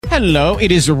Hello,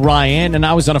 it is Ryan, and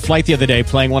I was on a flight the other day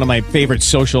playing one of my favorite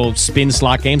social spin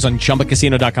slot games on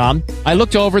ChumbaCasino.com. I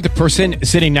looked over at the person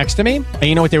sitting next to me, and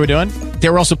you know what they were doing? They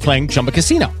were also playing Chumba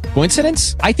Casino.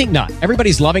 Coincidence? I think not.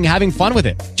 Everybody's loving having fun with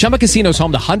it. Chumba Casino is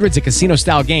home to hundreds of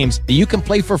casino-style games that you can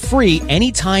play for free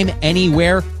anytime,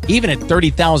 anywhere, even at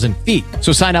 30,000 feet.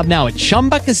 So sign up now at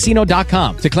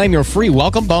ChumbaCasino.com to claim your free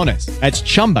welcome bonus. That's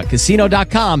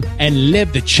ChumbaCasino.com and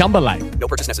live the Chumba life. No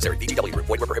purchase necessary. VGW. Void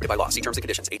where prohibited by law. See terms and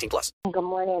conditions. 18+. Good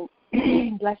morning.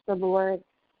 Bless the Lord.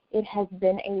 It has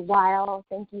been a while.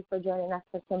 Thank you for joining us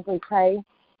for Simply Pray.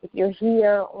 If you're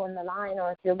here on the line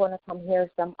or if you're going to come here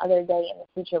some other day in the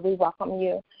future, we welcome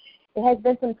you. It has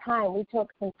been some time. We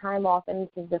took some time off, and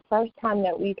this is the first time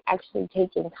that we've actually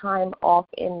taken time off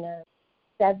in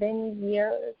 7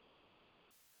 years.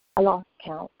 I lost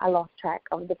count. I lost track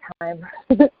of the time.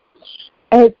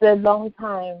 It's a long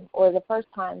time, or the first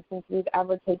time since we've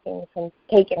ever taken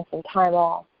some time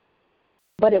off.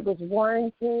 But it was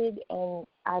warranted, and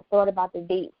I thought about the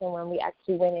dates, and when we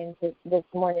actually went into this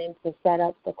morning to set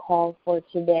up the call for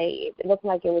today, it looked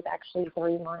like it was actually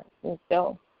 3 months. And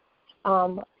so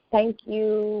thank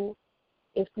you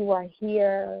if you are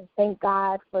here. Thank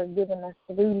God for giving us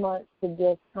 3 months to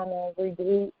just kind of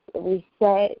regroup,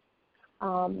 reset,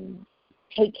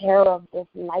 take care of this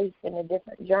life in a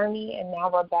different journey, and now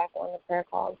we're back on the prayer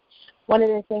calls. One of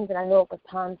the things that I know it was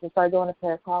time to start doing a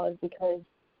prayer call is because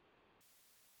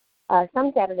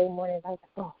some Saturday mornings I was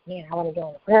like, oh, man, I want to go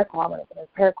on a prayer call. I want to go on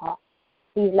a prayer call.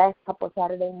 These last couple of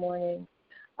Saturday mornings,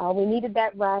 we needed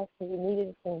that rest, and we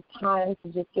needed some time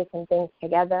to just get some things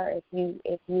together,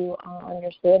 if you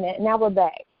understand it. Now we're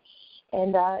back.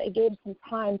 And it gave some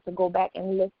time to go back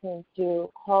and listen to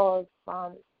calls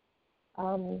from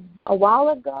a while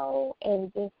ago,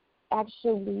 and just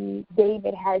actually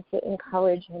David had to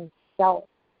encourage himself.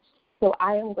 So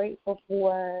I am grateful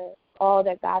for all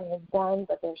that God has done,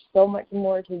 but there's so much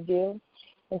more to do.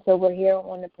 And so we're here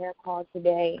on the prayer call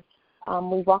today.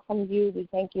 We welcome you. We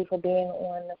thank you for being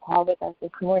on the call with us this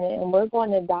morning, and we're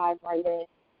going to dive right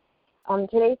in.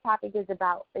 Today's topic is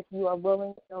about if you are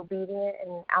willing and obedient,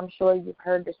 and I'm sure you've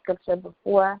heard the scripture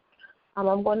before.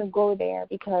 I'm going to go there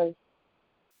because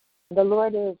the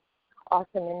Lord is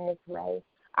awesome in this way.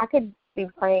 I could be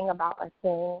praying about a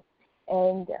thing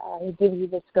and give you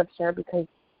the scripture, because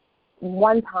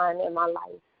one time in my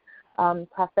life,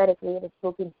 prophetically, it has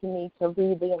spoken to me to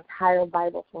read the entire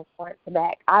Bible from front to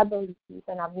back. I believe,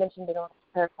 and I've mentioned it on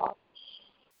the prayer call,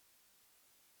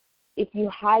 if you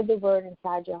hide the word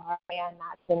inside your heart, may I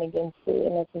not sin against you.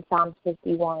 And it's in Psalm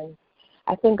 51.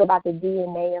 I think about the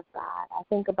DNA of God. I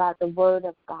think about the Word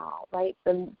of God, right?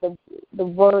 The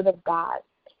Word of God,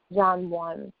 John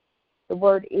 1. The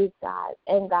Word is God,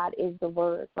 and God is the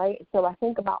Word, right? So I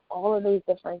think about all of those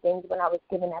different things when I was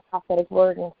given that prophetic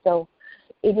word. And so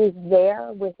it is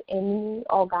there within me.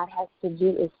 All God has to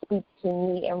do is speak to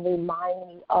me and remind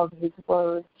me of His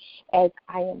Word as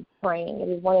I am praying. It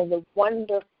is one of the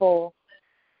wonderful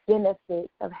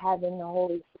benefits of having the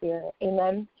Holy Spirit.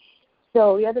 Amen.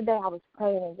 So the other day I was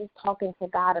praying and just talking to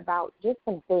God about just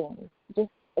some things, just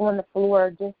on the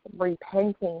floor, just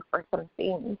repenting for some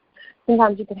things.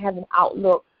 Sometimes you can have an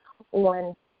outlook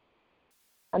on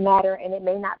a matter, and it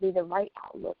may not be the right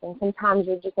outlook. And sometimes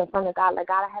you're just in front of God, like,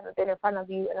 God, I haven't been in front of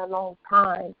you in a long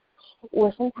time.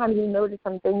 Or sometimes you notice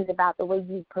some things about the way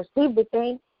you perceive the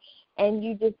thing, and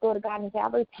you just go to God and say, I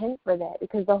repent for that,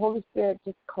 because the Holy Spirit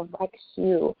just corrects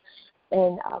you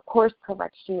and course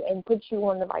corrects you and puts you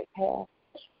on the right path.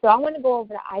 So I want to go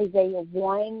over to Isaiah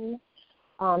 1.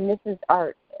 This is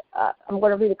I'm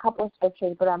going to read a couple of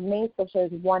scriptures, but our main scripture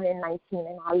is 1 and 19,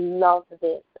 and I love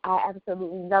this. I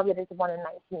absolutely love it. It's 1 and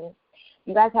 19.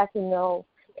 You guys have to know,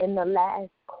 in the last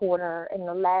quarter, in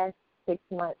the last 6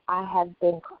 months, I have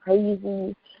been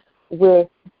crazy with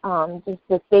just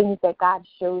the things that God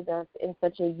shows us in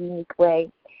such a unique way.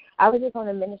 I was just on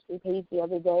a ministry page the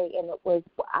other day, and it was,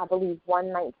 I believe,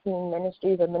 119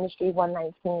 Ministries, or Ministry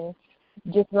 119,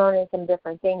 just learning some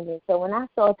different things. And so when I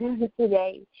saw this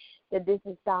today, that this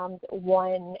is Psalms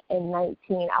 1 and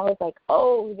 19, I was like,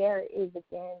 oh, there it is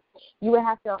again. You would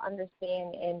have to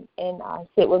understand and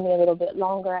sit with me a little bit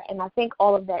longer. And I think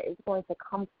all of that is going to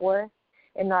come forth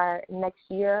in our next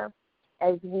year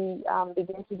as we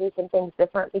begin to do some things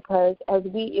different, because as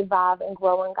we evolve and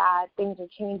grow in God, things are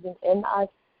changing in us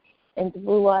and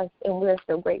through us, and we're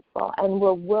so grateful, and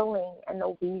we're willing and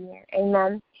obedient.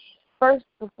 Amen. First,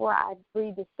 before I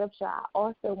read the scripture, I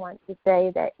also want to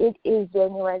say that it is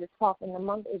January the 12th, and the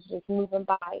month is just moving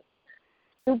by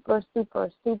super, super,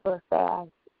 super fast,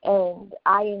 and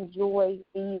I enjoy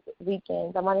these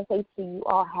weekends. I want to say to you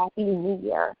all, Happy New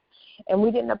Year. And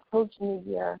we didn't approach New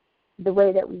Year the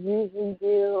way that we usually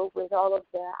do with all of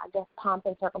the, I guess, pomp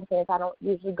and circumstance. I don't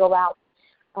usually go out.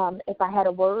 If I had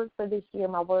a word for this year,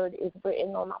 my word is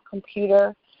written on my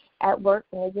computer at work,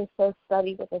 and it just says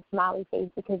study with a smiley face,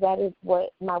 because that is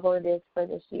what my word is for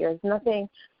this year. It's nothing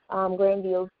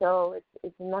grandiose, so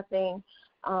it's nothing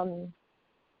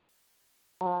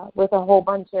with a whole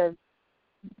bunch of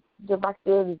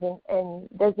directives, and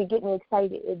does it get me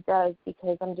excited? It does,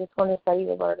 because I'm just going to study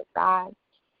the Word of God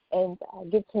and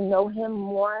get to know Him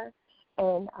more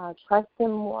and trust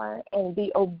Him more and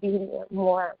be obedient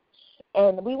more.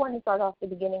 And we want to start off the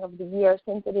beginning of the year,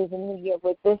 since it is a new year,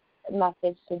 with this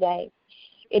message today.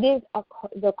 It is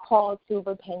the call to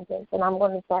repentance, and I'm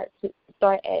going to start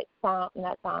at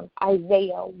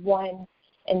Isaiah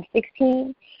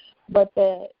 1:16, but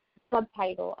the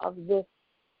subtitle of this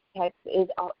text is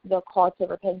the call to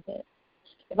repentance.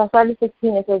 If I start at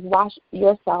 16, it says, wash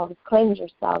yourselves, cleanse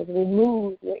yourselves,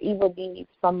 remove your evil deeds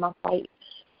from my sight.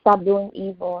 Stop doing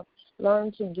evil.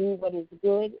 Learn to do what is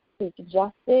good, seek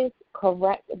justice,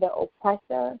 correct the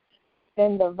oppressor,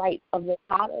 defend the rights of the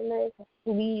fatherless,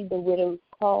 plead the widow's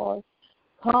cause.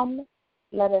 Come,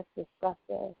 let us discuss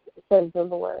this, says the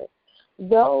Lord.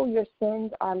 Though your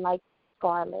sins are like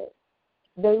scarlet,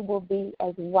 they will be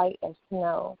as white as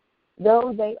snow.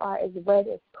 Though they are as red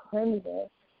as crimson,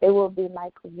 they will be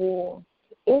like wool.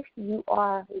 If you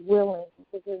are willing,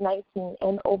 this is 19,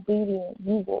 and obedient,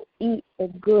 you will eat the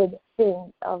good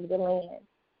things of the land.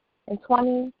 And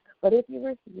 20, but if you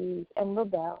refuse and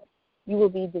rebel, you will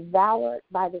be devoured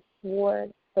by the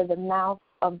sword, for the mouth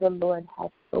of the Lord has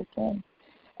spoken.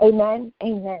 Amen.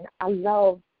 Amen. I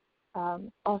love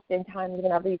oftentimes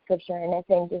when I read scripture and that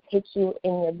thing just hits you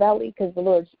in your belly because the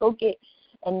Lord spoke it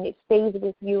and it stays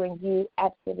with you and you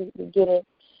absolutely get it.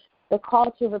 The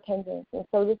call to repentance. And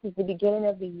so this is the beginning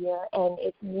of the year, and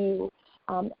if you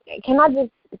can I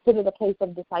just sit at a place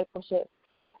of discipleship?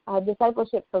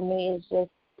 Discipleship for me is just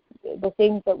the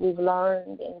things that we've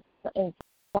learned in Sunday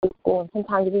school, and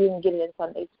sometimes we didn't get it in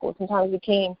Sunday school. Sometimes we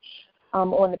came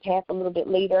on the path a little bit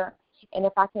later. And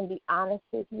if I can be honest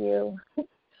with you,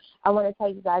 I want to tell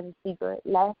you guys a secret.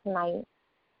 Last night,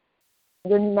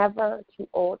 you're never too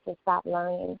old to stop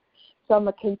learning. So I'm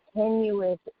a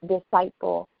continuous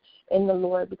disciple in the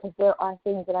Lord, because there are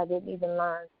things that I didn't even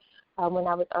learn when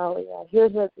I was earlier.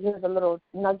 Here's a little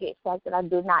nugget fact that I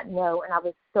did not know, and I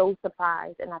was so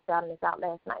surprised, and I found this out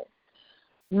last night.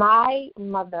 My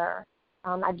mother,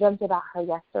 I dreamt about her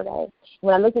yesterday.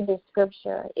 When I looked at this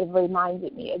scripture, it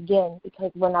reminded me again,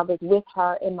 because when I was with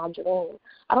her in my dream,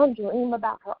 I don't dream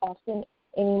about her often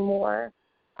anymore.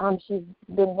 She's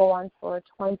been gone for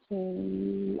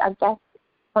 23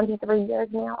 years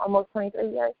now, almost 23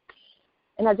 years.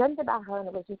 And I dreamt about her, and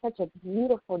it was just such a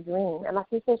beautiful dream. And my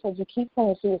sister said, you keep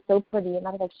saying she was so pretty. And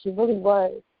I was like, she really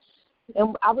was.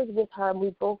 And I was with her, and we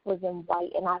both was in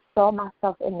white, and I saw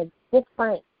myself in a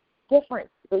different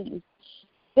space.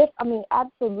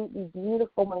 Absolutely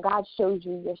beautiful when God shows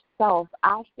you yourself.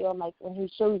 I feel like when He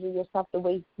shows you yourself the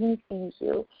way He sees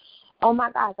you. Oh, my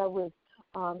gosh, I was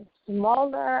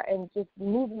smaller and just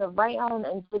moving around,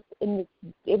 and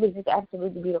it was just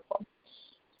absolutely beautiful.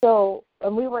 So,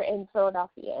 and we were in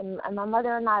Philadelphia, and my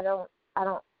mother and I don't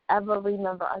ever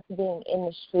remember us being in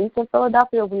the streets of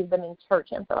Philadelphia. We've been in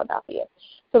church in Philadelphia.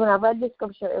 So when I read this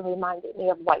scripture, it reminded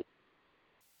me of white.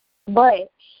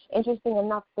 But interesting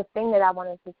enough, the thing that I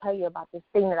wanted to tell you about, this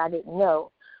thing that I didn't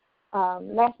know,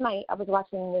 last night I was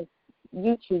watching this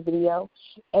YouTube video,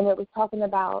 and it was talking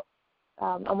about,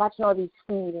 I'm watching all these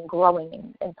seeds and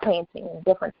growing and planting and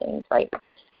different things, right?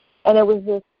 And it was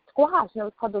this squash, and it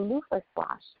was called the loofah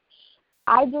squash.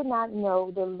 I did not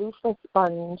know the loofah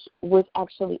sponge was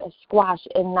actually a squash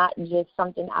and not just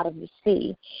something out of the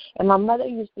sea. And my mother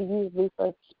used to use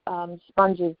loofah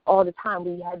sponges all the time.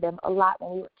 We had them a lot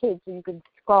when we were kids, so you could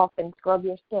scoff and scrub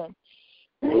your skin.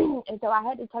 And so I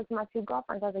had to talk to my two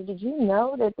girlfriends. I was like, did you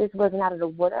know that this wasn't out of the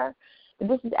water? But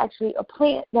this is actually a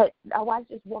plant that I watched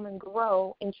this woman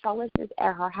grow in trellises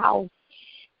at her house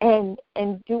and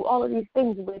do all of these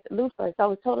things with loofahs. So I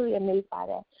was totally amazed by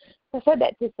that. So I said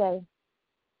that to say,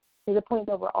 to the point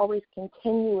that we're always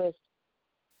continuous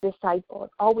disciples,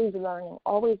 always learning,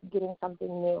 always getting something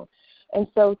new. And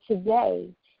so today,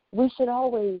 we should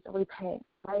always repent,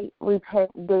 right? Repent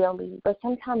daily, but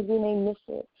sometimes we may miss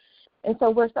it. And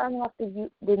so we're starting off the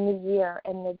new year,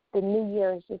 and the new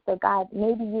year is just that, God,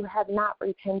 maybe you have not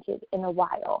repented in a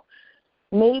while.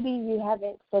 Maybe you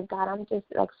haven't said, God, I'm just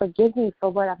like, forgive me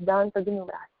for what I've done, forgive me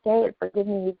what I said, forgive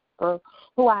me for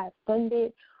who I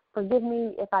offended, forgive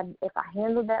me if I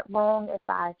handled that wrong, if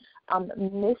I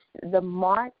missed the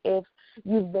mark, if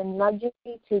You've been nudging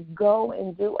me to go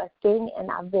and do a thing,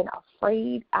 and I've been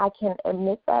afraid. I can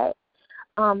admit that.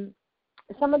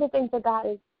 Some of the things that God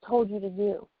has told you to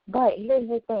do. But here's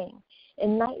the thing.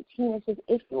 In 19, it says,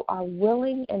 if you are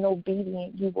willing and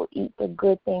obedient, you will eat the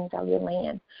good things of your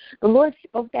land. The Lord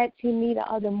spoke that to me the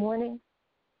other morning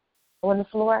on the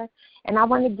floor, and I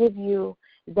want to give you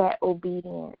that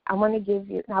obedient. I want to give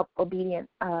you, not obedient,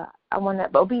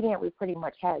 obedient we pretty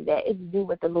much have that. It's do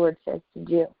what the Lord says to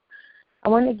do. I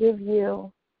want to give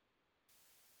you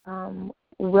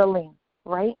willing,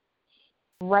 right?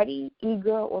 Ready,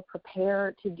 eager, or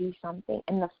prepared to do something.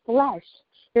 In the flesh,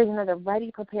 here's another: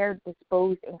 ready, prepared,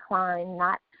 disposed, inclined,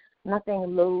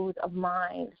 nothing loath of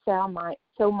mind,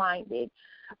 so-minded,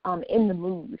 in the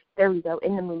mood. There we go,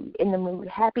 in the mood.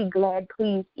 Happy, glad,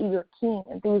 pleased, eager, keen,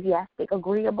 enthusiastic,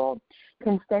 agreeable,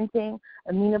 consenting,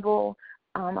 amenable,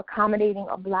 accommodating,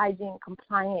 obliging,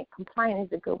 compliant. Compliant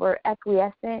is a good word.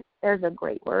 Acquiescent, there's a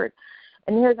great word.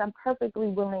 And here's: I'm perfectly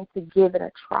willing to give it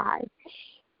a try.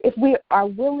 If we are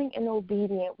willing and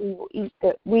obedient, we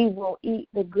will eat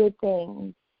the good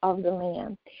things of the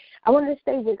land. I want to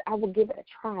stay with I will give it a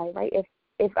try, right?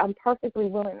 If I'm perfectly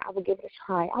willing, I will give it a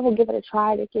try. I will give it a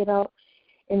try to get up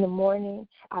in the morning.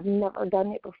 I've never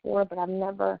done it before, but I've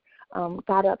never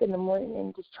got up in the morning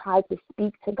and just tried to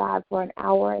speak to God for an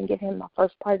hour and give him my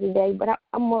first part of the day. But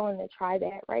I'm willing to try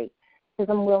that, right?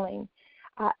 Because I'm willing.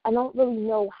 I don't really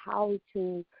know how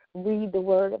to read the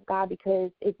Word of God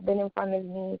because it's been in front of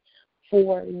me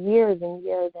for years and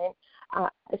years, and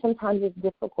sometimes it's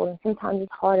difficult and sometimes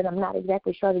it's hard, and I'm not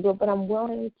exactly sure how to do it, but I'm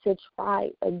willing to try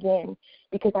again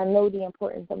because I know the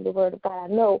importance of the Word of God. I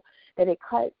know that it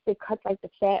cuts like the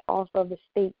fat off of the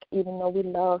steak, even though we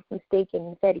love some steak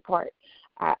and the fatty part.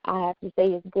 I have to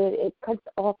say it's good. It cuts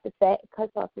off the fat, it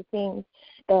cuts off the things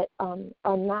that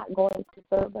are not going to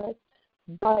serve us,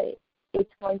 but it's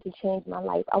going to change my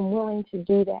life. I'm willing to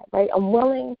do that, right? I'm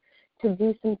willing to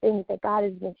do some things that God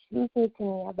has been speaking to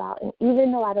me about. And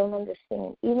even though I don't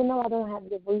understand, even though I don't have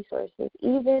the resources,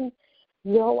 even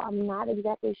though I'm not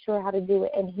exactly sure how to do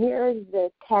it, and here's the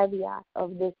caveat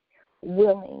of this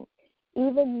willing.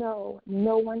 Even though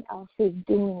no one else is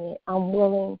doing it, I'm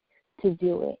willing to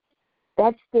do it.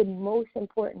 That's the most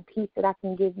important piece that I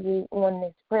can give you on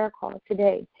this prayer call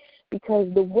today.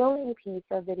 Because the willing piece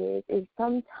of it is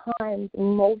sometimes,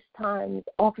 most times,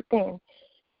 often,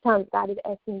 times God is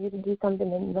asking you to do something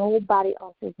that nobody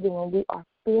else is doing. We are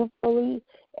fearfully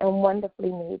and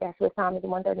wonderfully made. That's what Psalms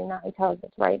 139 tells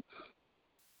us, right?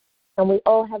 And we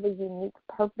all have a unique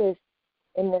purpose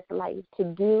in this life to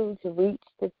do, to reach,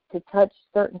 to touch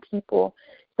certain people.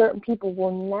 Certain people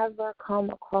will never come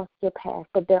across your path,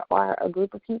 but there are a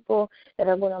group of people that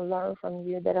are going to learn from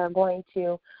you, that are going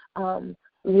to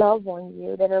love on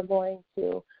you, that are going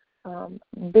to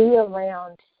be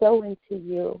around, sow into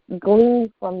you,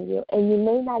 glean from you, and you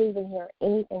may not even hear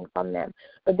anything from them,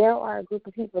 but there are a group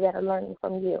of people that are learning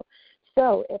from you.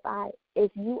 So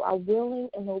if you are willing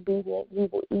and obedient, you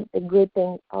will eat the good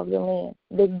things of the land,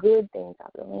 the good things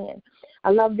of the land. I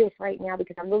love this right now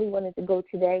because I really wanted to go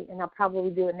today, and I'll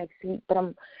probably do it next week, but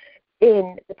I'm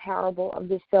in the parable of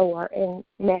the sower in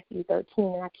Matthew 13,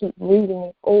 and I keep reading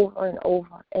it over and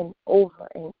over and over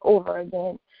and over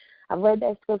again. I've read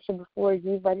that scripture before.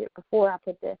 You've read it before. I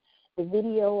put the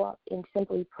video up in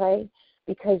Simply Pray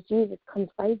because Jesus comes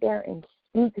right there and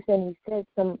speaks, and he says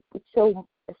some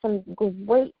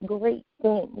great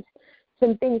things,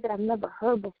 some things that I've never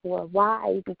heard before.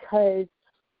 Why? Because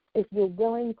if you're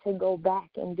willing to go back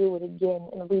and do it again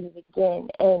and read it again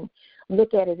and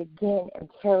look at it again and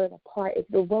tear it apart, if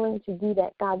you're willing to do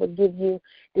that, God will give you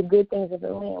the good things of the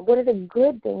land. What are the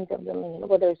good things of the land?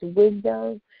 Well, there's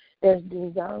wisdom, there's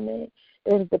discernment,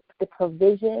 there's the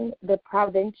provision, the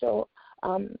providential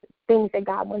things that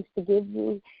God wants to give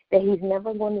you, that he's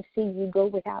never going to see you go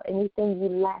without anything. You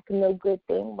lack no good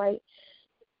thing, right?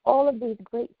 All of these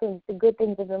great things, the good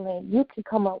things of the land, you can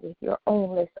come up with your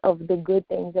own list of the good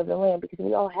things of the land because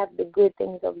we all have the good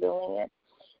things of the land.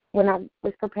 When I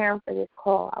was preparing for this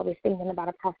call, I was thinking about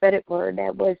a prophetic word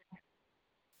that was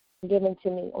given to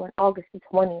me on August the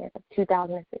 20th of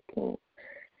 2015.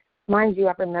 Mind you,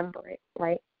 I remember it,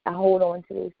 right? I hold on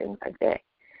to these things like that.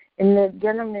 And the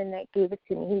gentleman that gave it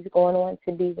to me, he's going on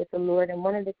to be with the Lord. And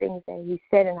one of the things that he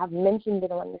said, and I've mentioned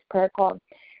it on this prayer call,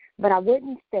 but I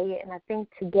wouldn't say it, and I think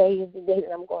today is the day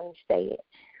that I'm going to say it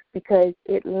because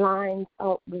it lines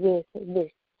up with this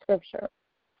scripture.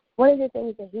 One of the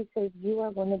things that he says, you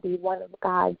are going to be one of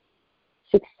God's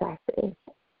successes.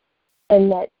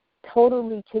 And that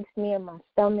totally kicks me in my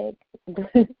stomach.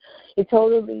 It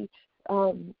totally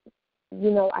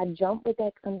I jump with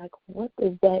that because I'm like, what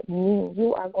does that mean?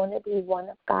 You are going to be one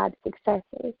of God's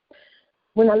successors.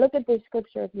 When I look at this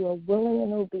scripture, if you are willing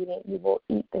and obedient, you will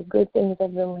eat the good things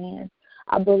of the land.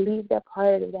 I believe that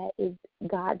part of that is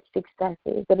God's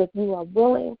successes. That if you are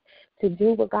willing to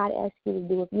do what God asks you to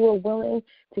do, if you are willing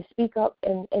to speak up,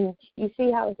 and you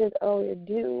see how it says earlier,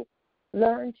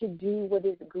 learn to do what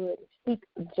is good, seek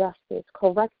justice,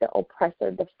 correct the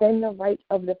oppressor, defend the right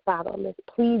of the fatherless,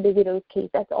 plead the widow's case.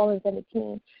 That's all in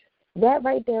 17. That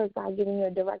right there is God giving you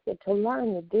a directive to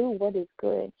learn to do what is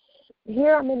good.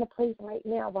 Here I'm in a place right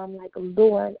now where I'm like,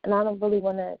 Lord, and I don't really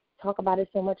want to talk about it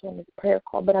so much on this prayer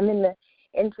call, but I'm in the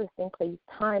interesting place,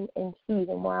 time and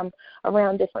season, where I'm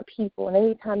around different people. And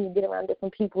anytime you get around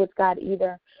different people, it's God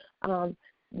either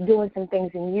doing some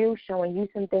things in you, showing you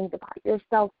some things about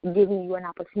yourself, giving you an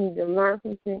opportunity to learn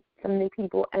from some new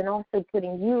people, and also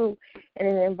putting you in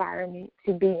an environment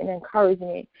to be an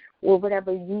encouragement or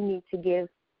whatever you need to give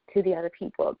to the other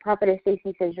people. Prophetess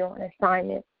Stacey says you're on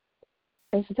assignment.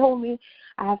 And she told me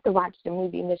I have to watch the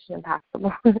movie Mission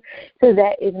Impossible. So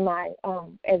that is my,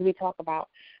 as we talked about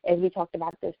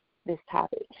this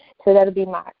topic. So that'll be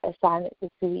my assignment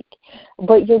this week.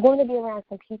 But you're going to be around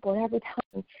some people, and every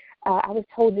time I was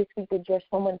told this week that you're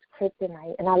someone's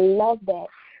kryptonite, and I love that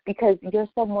because you're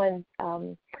someone's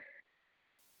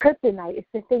kryptonite. It's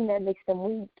the thing that makes them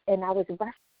weak, and I was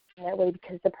wrestling that way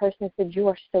because the person said you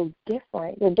are so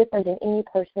different. You're different than any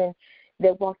person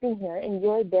that walked in here, and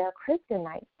you're their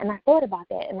kryptonite. And I thought about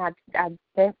that, and I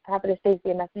sent Prophetess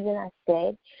Stacey a message, and I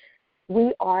said,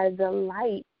 we are the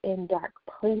light in dark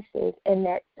places, and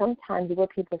that sometimes we're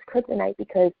people's kryptonite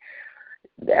because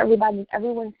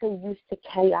everyone's so used to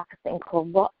chaos and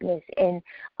corruptness and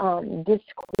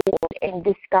discord and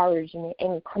discouragement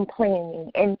and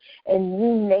complaining and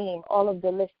you name all of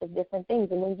the list of different things.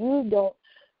 And when you don't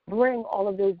bring all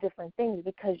of those different things,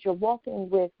 because you're walking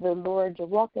with the Lord, you're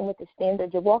walking with the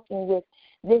standard, you're walking with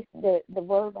this, the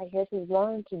word right here says,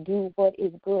 learn to do what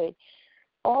is good.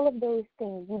 All of those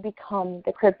things, you become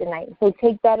the kryptonite. So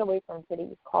take that away from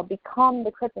today's call. Become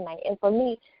the kryptonite. And for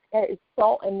me, there is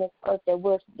salt in this earth, that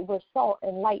we're salt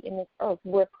and light in this earth.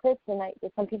 We're kryptonite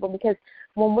to some people because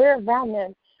when we're around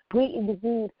them, we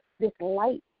exude this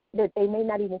light that they may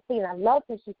not even see. And I love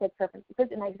when she said kryptonite because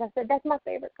I said, that's my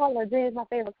favorite color. Green is my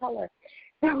favorite color.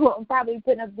 So I'm probably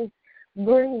putting up this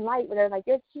green light where they're like,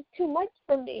 it's just too much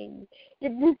for me.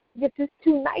 You're just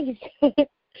too nice.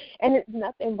 And it's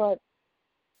nothing but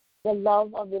the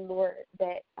love of the Lord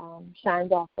that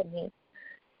shines off of me.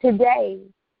 Today,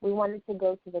 we wanted to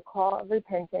go to the call of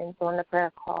repentance on the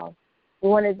prayer call. We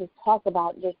wanted to talk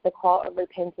about just the call of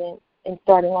repentance and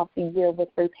starting off the year with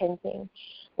repenting.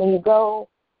 When you go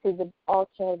to the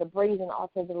altar, the brazen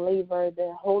altar, the laver,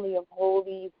 the Holy of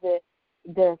Holies,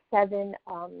 the 7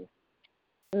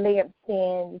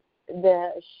 lampstands,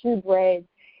 the shewbread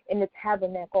in the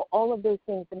tabernacle, all of those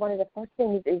things, one of the first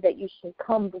things is that you should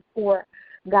come before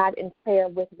God in prayer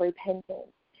with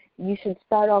repentance. You should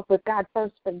start off with, God,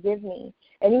 first forgive me.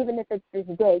 And even if it's this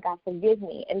day, God, forgive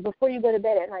me. And before you go to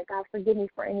bed at night, God, forgive me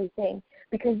for anything.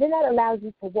 Because then that allows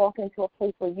you to walk into a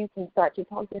place where you can start to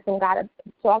talk to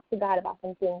God about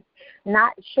some things.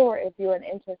 Not sure if you're an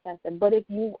intercessor, but if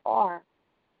you are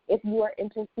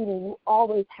interceding, you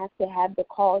always have to have the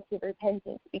call to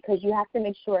repentance, because you have to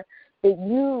make sure that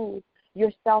you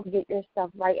yourself get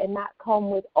yourself right and not come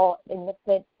with all in the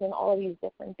fence and all of these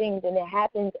different things. And it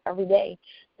happens every day.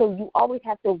 So you always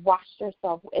have to wash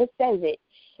yourself. It says it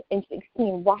in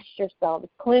 16, wash yourselves,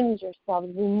 cleanse yourselves,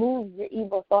 remove your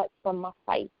evil thoughts from my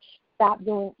sight. Stop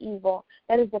doing evil.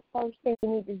 That is the first thing you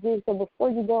need to do. So before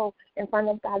you go in front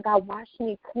of God, God, wash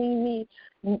me, clean me,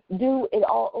 do it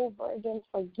all over again.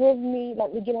 Forgive me.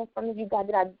 Let me get in front of you, God,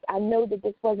 that I know that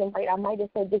this wasn't right. I might have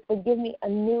said this. Forgive me a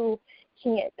new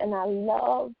chance. And I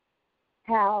love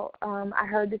how I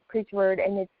heard this preach word,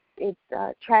 and it's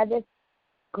Travis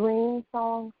Green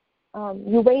song,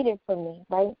 You Waited for Me,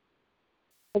 right?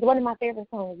 It's one of my favorite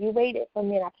songs. You waited for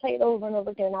me, and I played over and over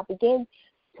again, and I began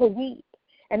to weep.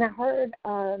 And I heard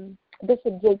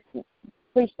Bishop Jiggs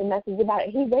preach the message about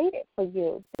it. He waited for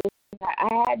you.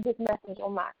 I had this message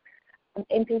on my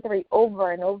MP3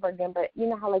 over and over again, but you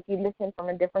know how like you listen from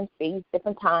a different space,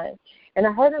 different time. And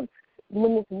I heard him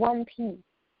when this one piece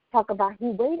talk about he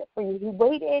waited for you. He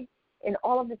waited in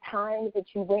all of the times that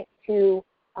you went to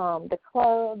the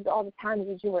clubs, all the times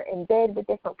that you were in bed with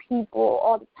different people,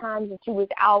 all the times that you was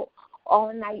out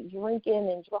all night drinking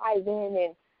and driving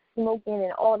and smoking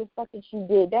and all the stuff that you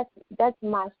did. That's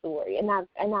my story, and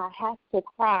I have to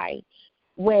cry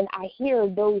when I hear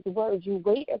those words, you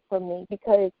waited for me,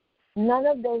 because none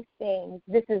of those things,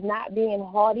 this is not being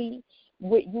haughty,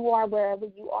 you are wherever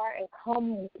you are and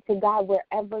come to God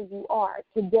wherever you are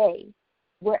today,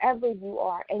 wherever you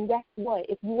are. And guess what?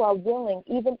 If you are willing,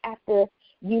 even after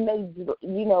you may,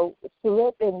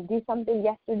 slip and do something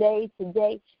yesterday,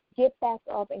 today, get back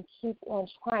up and keep on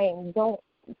trying. Don't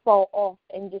fall off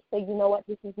and just say, you know what,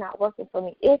 this is not working for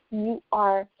me. If you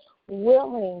are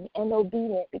willing and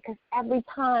obedient, because every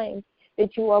time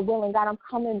that you are willing, God, I'm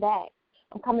coming back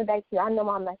to you. I know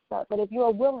I messed up. But if you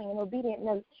are willing and obedient, and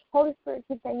the Holy Spirit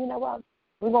keeps saying, you know what,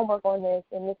 we're going to work on this,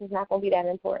 and this is not going to be that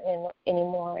important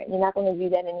anymore. You're not going to do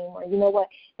that anymore. You know what?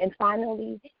 And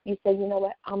finally, you say, you know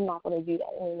what, I'm not going to do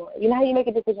that anymore. You know how you make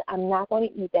a decision? I'm not going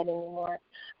to eat that anymore.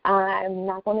 I'm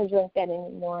not going to drink that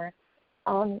anymore.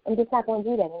 I'm just not going to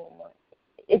do that anymore.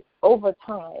 It's over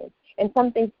time. And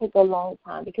some things take a long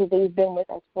time because they've been with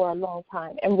us for a long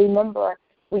time. And remember,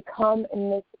 we come in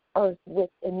this earth with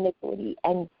iniquity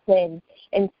and sin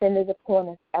is upon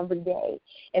us every day.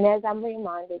 And as I'm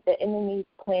reminded, the enemy's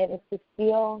plan is to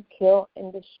steal, kill,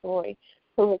 and destroy.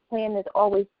 So his plan is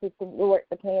always to thwart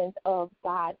the plans of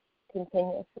God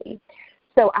continuously.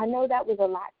 So I know that was a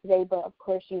lot today, but of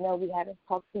course, we haven't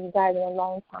talked to you guys in a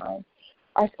long time.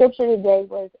 Our scripture today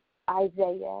was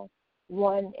Isaiah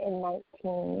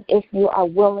 1:19. If you are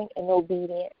willing and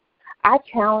obedient, I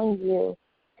challenge you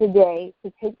today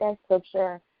to take that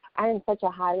scripture. I am such a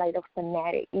highlighter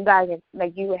fanatic. You guys,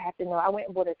 you would have to know, I went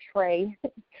and bought a tray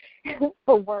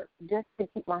for work just to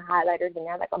keep my highlighters in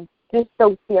there. I'm just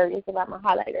so serious about my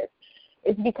highlighters.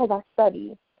 It's because I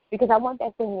study, because I want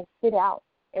that thing to sit out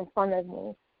in front of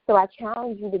me. So I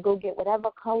challenge you to go get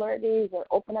whatever color it is or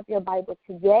open up your Bible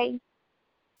today.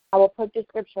 I will put the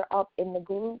scripture up in the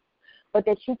group, but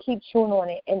that you keep chewing on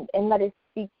it and let it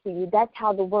speak to you. That's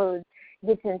how the word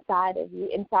gets inside of you,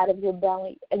 inside of your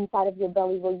belly,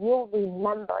 where you'll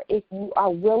remember, if you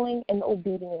are willing and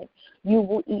obedient, you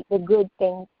will eat the good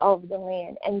things of the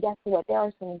land. And guess what? There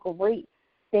are some great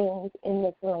things in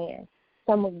this land,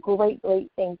 some great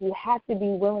things. You have to be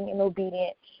willing and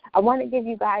obedient. I want to give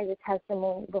you guys a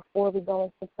testimony before we go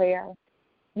into prayer.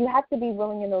 You have to be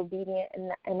willing and obedient,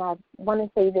 and I want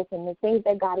to say this, and the things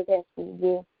that God is asking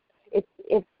you,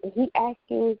 if he asks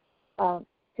you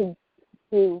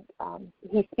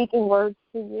he's speaking words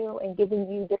to you and giving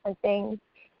you different things,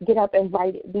 get up and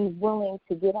write it. Be willing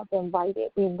to get up and write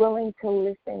it. Be willing to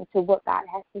listen to what God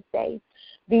has to say.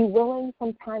 Be willing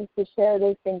sometimes to share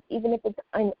those things, even if it's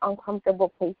in uncomfortable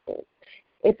places.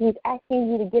 If he's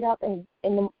asking you to get up in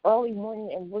the early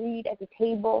morning and read at the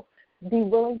table, be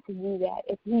willing to do that.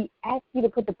 If he asks you to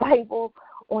put the Bible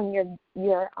on your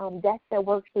desk at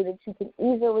work so that you can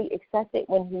easily access it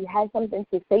when he has something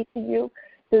to say to you,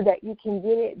 so that you can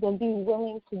get it, then be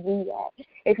willing to do that.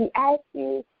 If he asks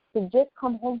you to just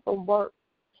come home from work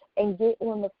and get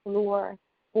on the floor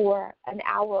for an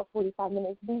hour or 45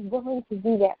 minutes, be willing to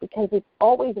do that, because it's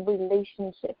always a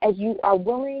relationship. As you are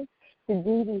willing to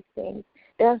do these things,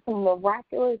 there are some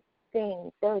miraculous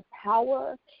things. There is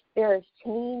power. There is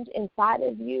change inside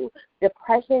of you.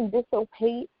 Depression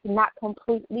dissipates, not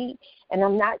completely. And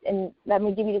let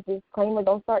me give you the disclaimer,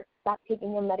 stop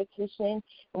taking your medication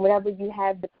and whatever you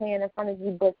have the plan in front of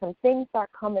you, but some things start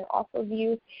coming off of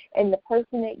you, and the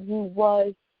person that you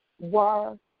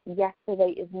were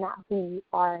yesterday is not who you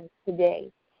are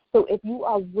today. So if you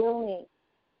are willing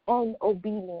and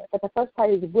obedient, but the first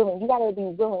part is willing, you got to be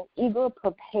willing, eager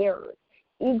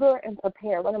and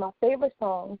prepared. One of my favorite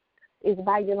songs is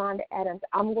by Yolanda Adams,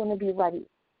 I'm Going to Be Ready.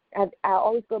 I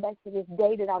always go back to this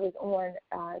day that I was on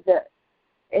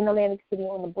in Atlantic City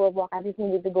on the boardwalk. I just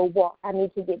needed to go walk. I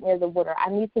need to get near the water. I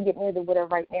need to get near the water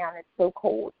right now, and it's so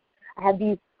cold. I have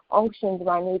these unctions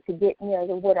where I need to get near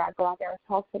the water. I go out there and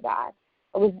talk to God.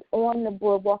 I was on the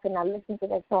boardwalk, and I listened to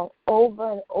that song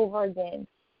over and over again.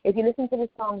 If you listen to the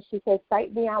song, she says,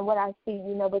 sight beyond what I see,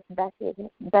 you know what's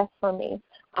best for me.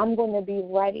 I'm going to be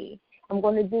ready. I'm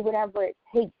going to do whatever it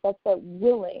takes. That's that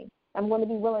willing. I'm going to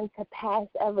be willing to pass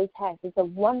every test. It's a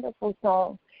wonderful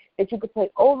song that you could play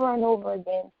over and over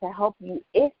again to help you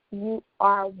if you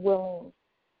are willing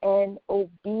and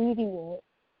obedient,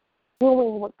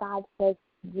 doing what God says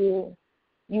to do.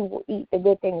 You will eat the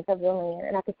good things of the land.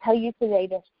 And I can tell you today,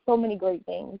 there's so many great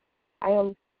things. I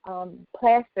am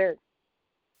plastered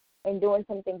and doing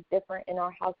some things different in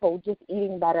our household, just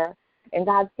eating better. And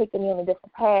God's taken me on a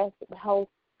different path, health,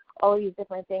 all these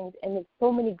different things. And there's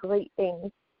so many great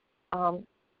things,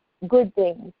 good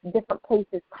things, different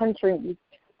places, countries.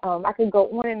 I could go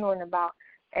on and on about,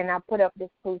 and I put up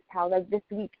this post how, like this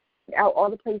week,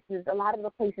 all the places, a lot of the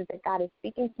places that God is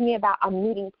speaking to me about, I'm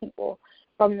meeting people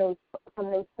from those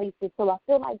places. So I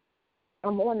feel like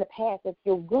I'm on the path. If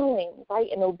you're willing, right,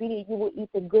 and obedient, you will eat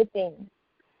the good things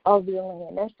of your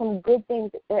land. There's some good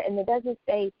things there, and it doesn't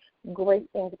say great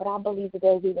things, but I believe that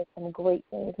there's even some great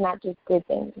things, not just good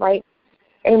things, right?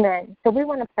 Amen. So we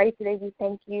want to pray today. We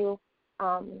thank you,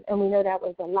 and we know that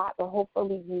was a lot, but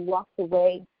hopefully you walked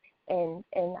away and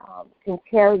can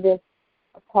tear this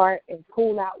apart and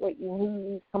pull out what you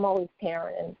need. I'm always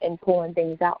tearing and pulling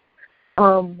things out.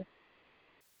 And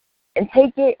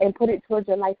take it and put it towards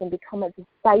your life and become a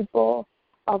disciple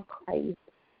of Christ.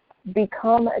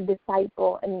 Become a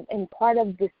disciple, and part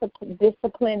of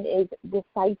discipline is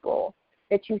disciple,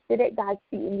 that you sit at God's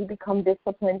feet and you become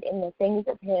disciplined in the things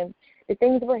of Him, the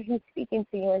things where He's speaking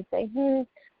to you and say, do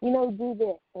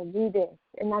this or do this.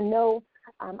 And I know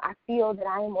I feel that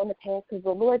I am on the path because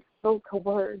the Lord spoke a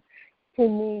word to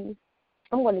me.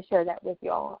 I'm going to share that with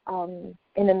y'all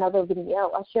in another video.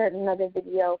 I'll share it in another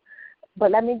video.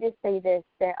 But let me just say this,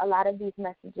 that a lot of these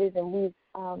messages, and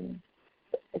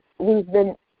we've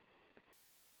been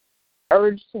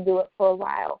urged to do it for a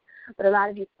while, but a lot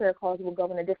of these prayer calls will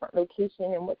go in a different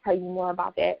location, and we'll tell you more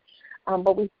about that.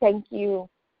 But we thank you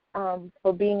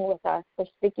for being with us, for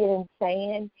sticking and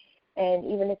staying, and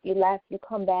even if you left, you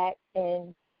come back,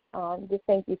 and just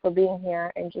thank you for being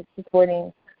here and just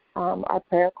supporting our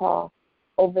prayer call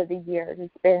over the years.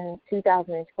 It's been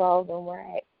 2012, and we're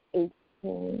at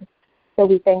 18. So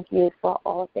we thank you for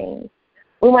all things.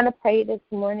 We want to pray this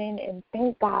morning and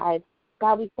thank God.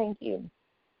 God, we thank you.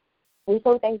 We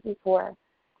so thank you for,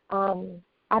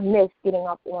 I've missed getting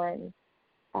up on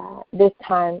this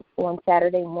time on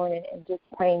Saturday morning and just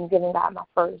praying, giving God my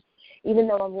first. Even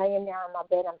though I'm laying down in my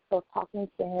bed, I'm still talking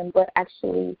to Him, but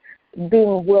actually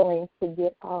being willing to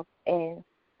get up. And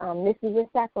this is a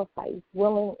sacrifice,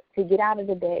 willing to get out of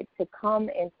the bed, to come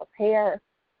and prepare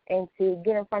and to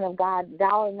get in front of God,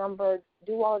 dial a number,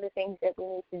 do all the things that we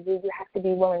need to do. We have to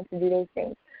be willing to do those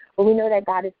things. But we know that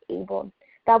God is able.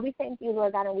 God, we thank you,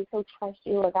 Lord God, and we so trust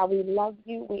you, Lord God. We love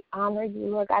you. We honor you,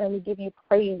 Lord God, and we give you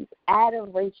praise,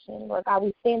 adoration, Lord God.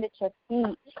 We stand at your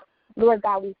feet, Lord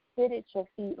God. We sit at your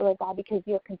feet, Lord God, because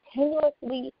you're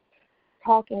continuously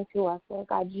talking to us, Lord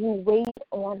God. You wait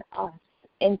on us.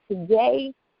 And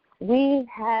today we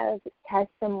have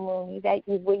testimony that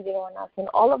you waited on us, and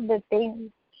all of the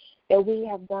things that we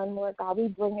have done, Lord God, we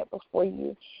bring it before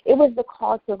you. It was the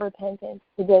call to repentance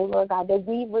today, Lord God, that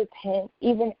we repent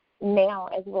even now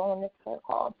as we're on this prayer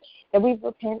call, that we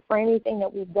repent for anything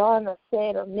that we've done or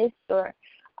said or missed or,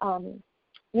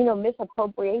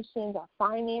 misappropriations, our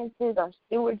finances, our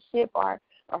stewardship, our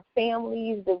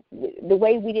families, the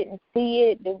way we didn't see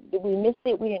it, we missed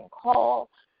it, we didn't call,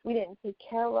 we didn't take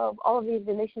care of, all of these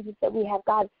relationships that we have,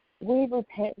 God, we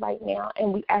repent right now,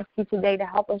 and we ask you today to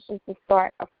help us just to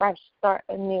start afresh, start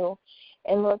anew.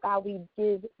 And, Lord God, we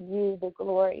give you the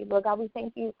glory. Lord God, we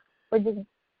thank you for just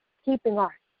keeping us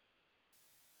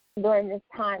during this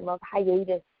time of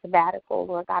hiatus, sabbatical,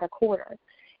 Lord God, a quarter.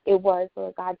 It was,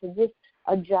 Lord God, to just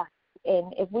adjust.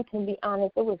 And if we can be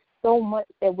honest, there was so much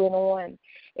that went on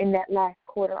in that last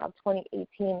quarter of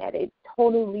 2018 that it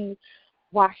totally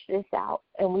washed this out,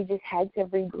 and we just had to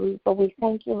regroup. But we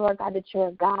thank you, Lord God, that you're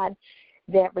a God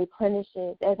that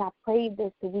replenishes. As I prayed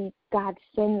this week, God,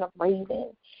 send the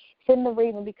raven. Send the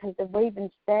raven, because the raven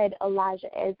fed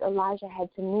Elijah as Elijah had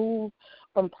to move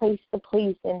from place to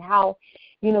place, and how,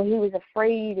 he was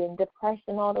afraid and depressed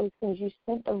and all those things. You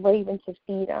sent the raven to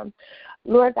feed him.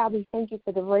 Lord God, we thank you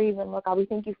for the raven. Lord God, we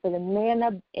thank you for the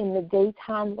manna in the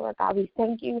daytime. Lord God, we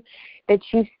thank you that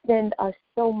you send us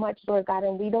so much, Lord God,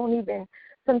 and we don't even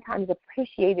sometimes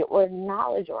appreciate it or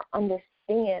acknowledge or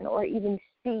understand or even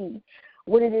see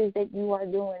what it is that you are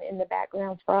doing in the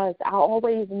background for us. I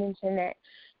always mention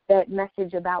that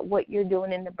message about what you're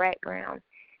doing in the background.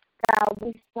 God,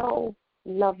 we so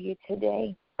love you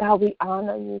today. God, we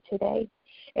honor you today.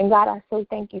 And God, I so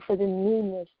thank you for the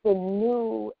newness that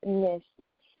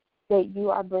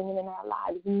you are bringing in our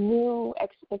lives, new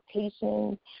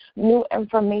expectations, new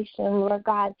information, Lord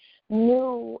God,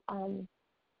 new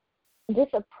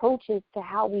just approaches to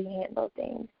how we handle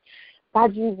things.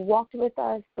 God, you've walked with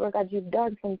us. Lord God, you've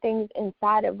done some things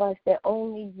inside of us that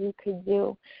only you could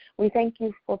do. We thank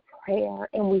you for prayer,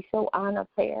 and we so honor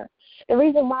prayer. The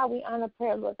reason why we honor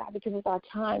prayer, Lord God, because it's our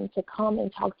time to come and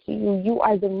talk to you. You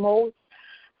are the most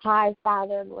high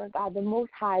Father, Lord God, the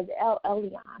most high, the El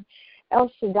Elyon, El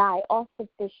Shaddai,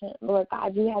 all-sufficient, Lord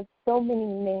God. You have so many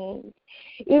names.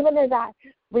 Even as I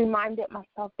reminded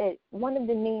myself that one of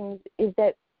the names is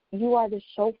that you are the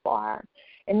shofar.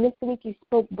 And this week you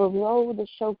spoke below the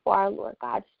shofar, Lord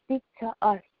God. Speak to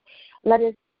us. Let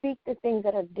us speak the things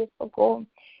that are difficult,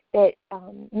 that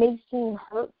may seem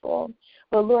hurtful.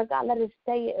 But, Lord God, let us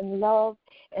say it in love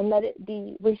and let it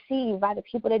be received by the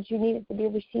people that you need it to be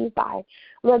received by.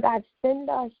 Lord God, send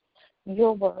us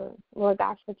your word, Lord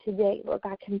God, for today. Lord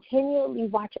God, continually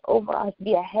watch over us,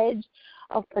 be a hedge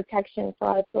of protection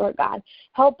for us, Lord God.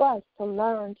 Help us to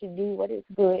learn to do what is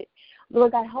good.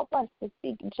 Lord God, help us to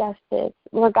seek justice.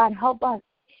 Lord God, help us,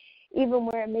 even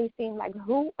where it may seem like,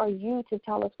 who are you to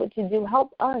tell us what to do?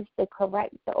 Help us to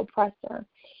correct the oppressor.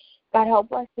 God,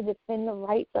 help us to defend the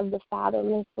rights of the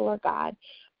fatherless, Lord God,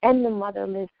 and the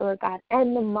motherless, Lord God,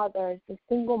 and the mothers, the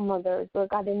single mothers, Lord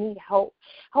God, that need help.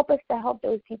 Help us to help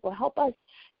those people. Help us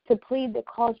to plead the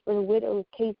cause for the widow's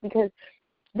case, because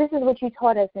this is what you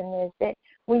taught us in this, that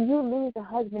when you lose a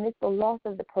husband, it's the loss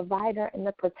of the provider and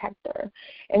the protector.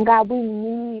 And, God, we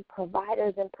need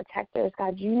providers and protectors.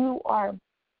 God, you are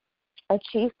a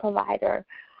chief provider,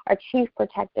 our chief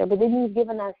protector, but then you've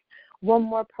given us one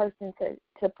more person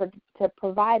to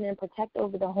provide and protect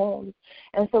over the homes.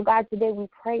 And so, God, today we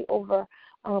pray over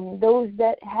those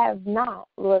that have not,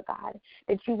 Lord God,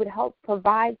 that you would help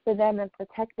provide for them and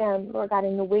protect them, Lord God,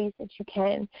 in the ways that you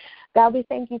can. God, we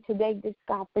thank you today, just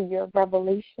God, for your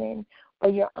revelation, for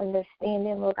your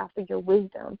understanding, Lord God, for your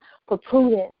wisdom, for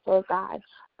prudence, Lord God,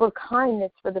 for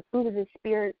kindness, for the fruit of the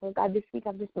Spirit. Lord God, this week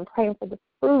I've just been praying for the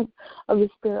fruit of the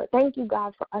Spirit. Thank you,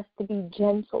 God, for us to be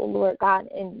gentle, Lord God,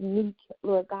 and meek,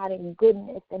 Lord God, and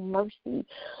goodness and mercy.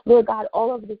 Lord God,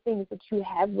 all of the things that you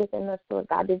have within us, Lord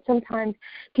God, that sometimes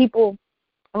people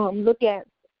look at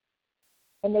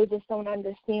and they just don't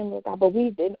understand, Lord God, but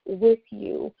we've been with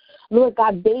you. Lord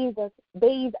God, bathe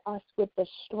us with the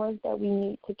strength that we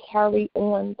need to carry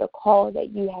on the call that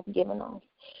you have given us.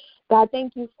 God,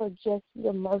 thank you for just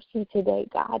your mercy today,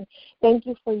 God. Thank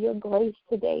you for your grace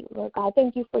today, Lord God.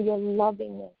 Thank you for your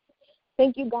lovingness.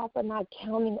 Thank you, God, for not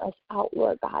counting us out,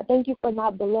 Lord God. Thank you for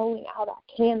not blowing out our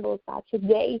candles, God,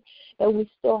 today that we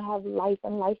still have life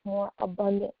and life more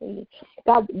abundantly.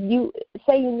 God, you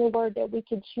say in your word that we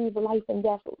can choose life and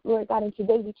death, Lord God, and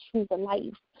today we choose a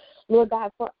life. Lord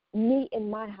God, for me and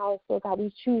my house, Lord God,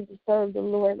 we choose to serve the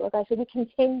Lord, Lord God. So we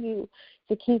continue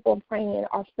to keep on praying,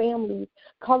 our families,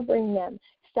 covering them.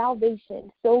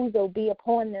 Salvation, souls will be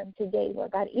upon them today,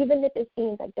 Lord God. Even if it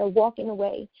seems like they're walking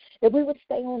away, that we would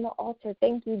stay on the altar.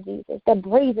 Thank you, Jesus. The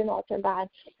brazen altar, God.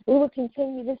 We will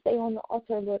continue to stay on the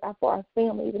altar, Lord God, for our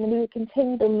families, and we will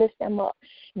continue to lift them up,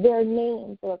 their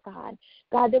names, Lord God.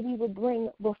 God, that we would bring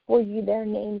before you their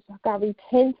names, Lord God.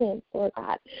 Repentance, Lord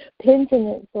God.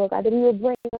 Penitence, Lord God. That we would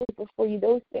bring those before you,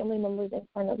 those family members in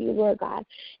front of you, Lord God.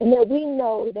 And that we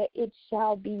know that it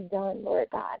shall be done, Lord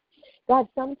God. God,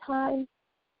 sometimes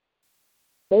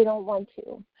they don't want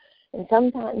to, and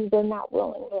sometimes they're not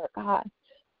willing, Lord God.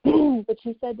 But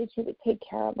you said that you would take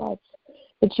care of us,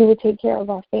 that you would take care of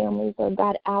our families, Lord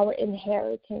God, our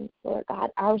inheritance, Lord God,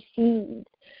 our seeds,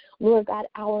 Lord God,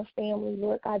 our family,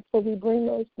 Lord God. So we bring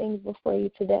those things before you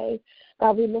today.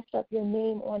 God, we lift up your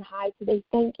name on high today,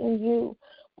 thanking you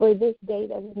for this day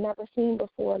that we've never seen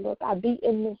before. Lord God, be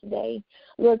in this day.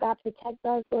 Lord God, protect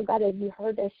us. Lord God, as you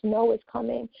heard that snow is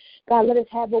coming. God, let us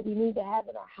have what we need to have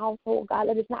in our household. God,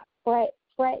 let us not fret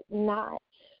not.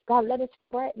 God, let us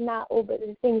fret not over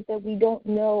the things that we don't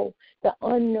know, the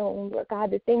unknown, Lord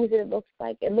God, the things that it looks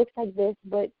like this,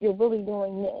 but you're really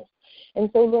doing this. And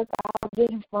so, Lord God, get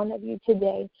in front of you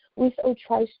today. We so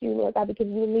trust you, Lord God, because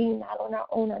we lean not on our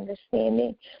own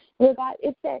understanding. Lord God,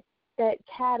 it's that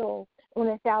cattle on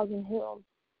 1,000 hills.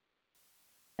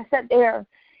 I sat there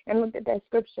and looked at that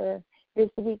scripture this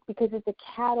week because it's a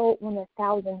cattle on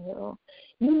 1,000 hills.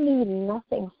 You need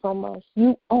nothing from us.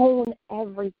 You own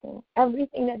everything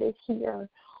that is here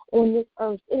on this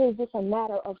earth. It is just a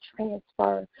matter of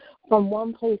transfer from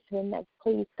one place to the next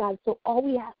place, God. So all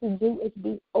we have to do is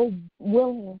be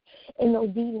willing and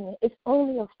obedient. It's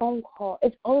only a phone call.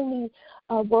 It's only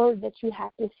a word that you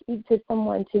have to speak to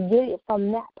someone to get it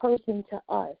from that person to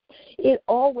us. It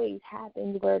always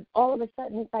happens where all of a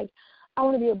sudden it's like, I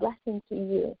want to be a blessing to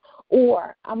you,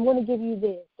 or I'm going to give you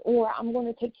this, or I'm going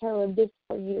to take care of this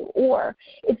for you, or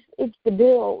it's the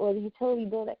bill or the utility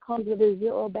bill that comes with a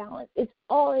zero balance. It's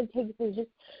all it takes is just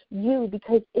you,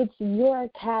 because it's your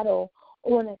cattle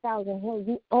on 1,000 hills.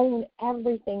 You own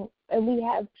everything, and we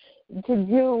have to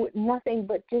do nothing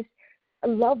but just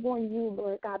love on you,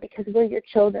 Lord God, because we're your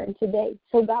children today.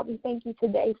 So, God, we thank you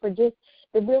today for just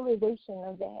the realization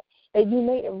of that you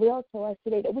made it real to us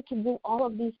today, that we can do all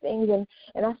of these things.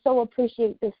 And I so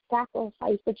appreciate the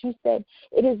sacrifice, but you said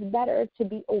it is better to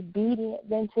be obedient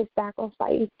than to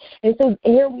sacrifice. And so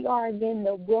here we are again,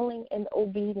 the willing and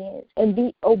obedience, and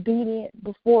be obedient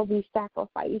before we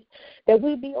sacrifice, that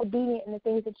we be obedient in the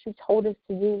things that you told us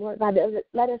to do, Lord God.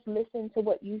 Let us listen to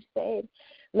what you said.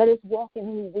 Let us walk in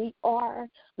who we are.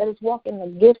 Let us walk in the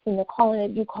gifts and the calling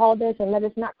that you called us, and let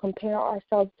us not compare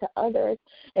ourselves to others,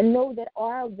 and know that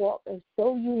our walk is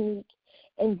so unique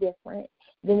and different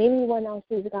than anyone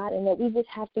else's, God, and that we just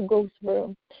have to go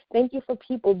through. Thank you for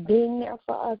people being there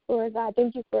for us, Lord God.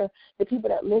 Thank you for the people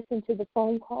that listen to the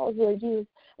phone calls, Lord Jesus.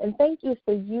 And thank you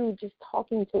for you just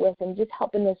talking to us and just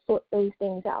helping us sort those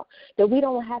things out, that we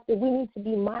don't have to, we need to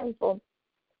be mindful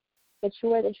that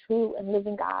you are the true and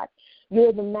living God.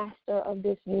 You're the master of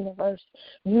this universe.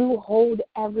 You hold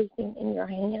everything in your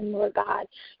hand, Lord God.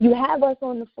 You have us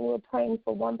on the floor praying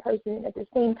for one person, and at the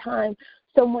same time,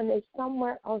 someone is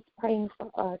somewhere else praying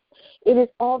for us. It is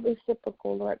all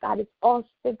reciprocal, Lord God. It's all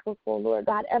cyclical, Lord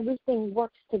God. Everything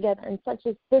works together in such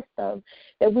a system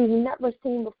that we've never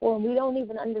seen before, and we don't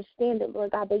even understand it,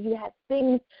 Lord God, that you have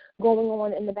things going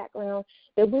on in the background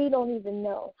that we don't even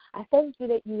know. I thank you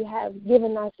that you have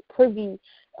given us privy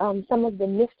some of the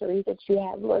mysteries that you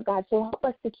have, Lord God. So help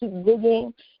us to keep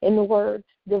digging in the Word,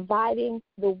 dividing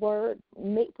the Word,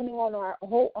 putting on our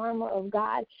whole armor of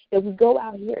God, that we go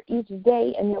out here each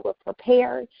day and that we're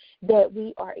prepared, that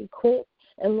we are equipped.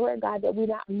 And, Lord God, that we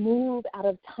not move out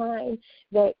of time,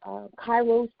 that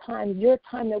Kairos time, your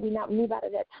time, that we not move out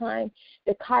of that time,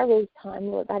 the Kairos time,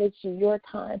 Lord God, it's your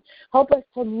time. Help us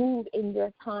to move in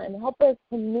your time. Help us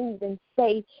to move and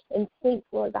stay in sync,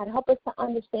 Lord God. Help us to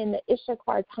understand the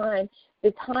Issachar time,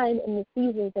 the time and the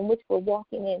seasons in which we're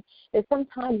walking in, that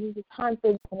sometimes it's a time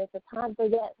for this and it's a time for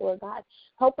that, Lord God.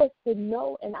 Help us to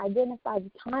know and identify the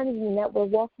times in that we're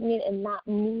walking in and not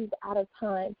move out of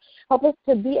time. Help us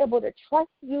to be able to trust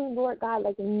you, Lord God,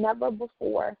 like never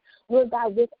before, Lord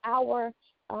God, with our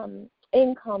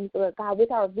incomes, Lord God,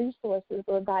 with our resources,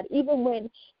 Lord God. Even when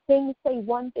things say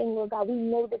one thing, Lord God, we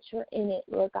know that you're in it,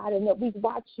 Lord God, and that we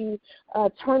watch you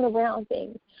turn around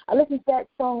things. I listened to that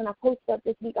song and I posted up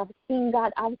this week. I've seen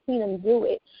God, I've seen him do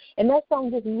it. And that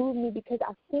song just moved me because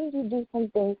I've seen you do some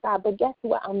things, God, but guess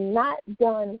what? I'm not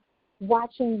done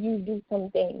watching you do some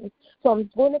things. So I'm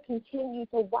going to continue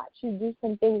to watch you do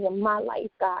some things in my life,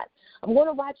 God. I'm going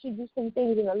to watch you do some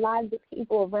things in the lives of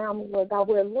people around me, Lord God,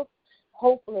 where it looks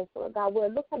hopeless, Lord God, where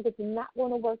it looks like it's not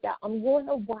going to work out. I'm going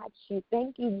to watch you.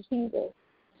 Thank you, Jesus.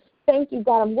 Thank you,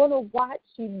 God. I'm going to watch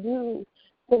you do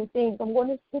some things. I'm going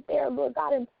to sit there, Lord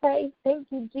God, and pray. Thank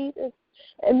you, Jesus.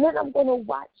 And then I'm going to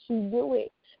watch you do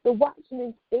it. The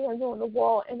watchman stands on the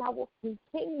wall, and I will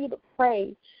continue to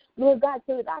pray, Lord God,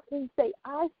 so that I can say,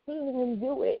 I've seen him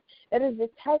do it. That is the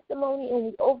testimony, and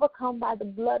we overcome by the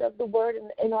blood of the word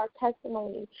in our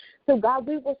testimony. So, God,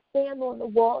 we will stand on the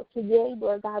wall today,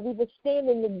 Lord God. We will stand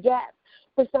in the gap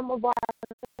for some of our,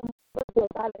 Lord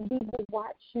God, and we will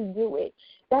watch you do it.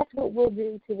 That's what we'll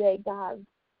do today, God.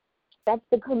 That's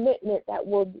the commitment that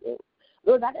we'll do.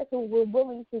 Lord God, that's what we're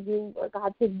willing to do, Lord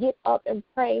God, to get up and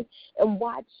pray and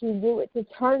watch you do it, to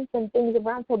turn some things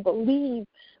around, to believe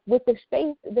with the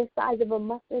faith the size of a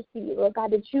mustard seed, Lord God,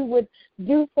 that you would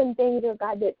do some things, Lord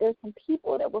God, that there's some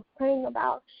people that we're praying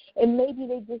about, and maybe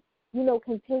they just,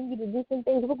 continue to do some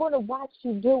things. We're going to watch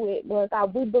you do it, Lord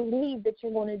God. We believe that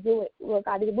you're going to do it, Lord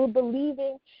God. We're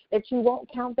believing that you won't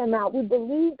count them out. We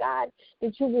believe, God,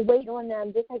 that you will wait on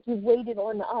them just like you've waited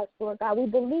on us, Lord God. We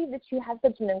believe that you have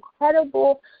such an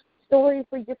incredible story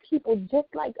for your people just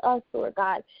like us, Lord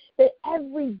God, that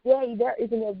every day there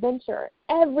is an adventure.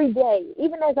 Every day.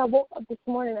 Even as I woke up this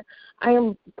morning, I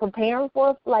am preparing for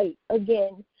a flight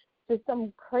again to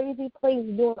some crazy place,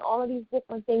 doing all of these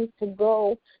different things to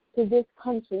go to this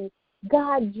country.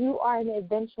 God, you are an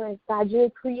adventurous God. You're a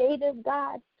creative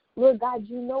God. Lord God,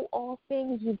 you know all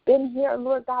things. You've been here,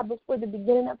 Lord God, before the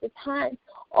beginning of the time.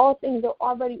 All things are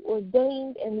already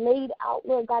ordained and laid out,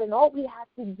 Lord God, and all we have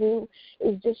to do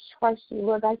is just trust you,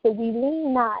 Lord God. So we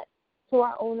lean not to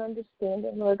our own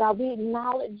understanding, Lord God. We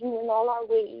acknowledge you in all our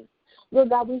ways. Lord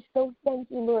God, we so thank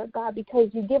you, Lord God, because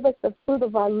you give us the fruit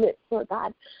of our lips, Lord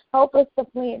God. Help us to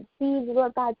plant seeds,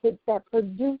 Lord God, that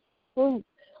produce fruit.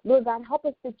 Lord God, help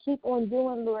us to keep on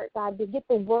doing, Lord God, to get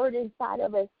the word inside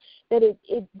of us, that it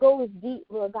goes deep,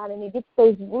 Lord God, and it gets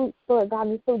those roots, Lord God,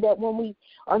 and so that when we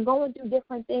are going through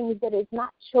different things, that it's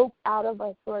not choked out of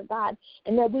us, Lord God,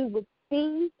 and that we would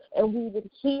see and we would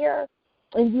hear,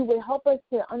 and you would help us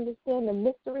to understand the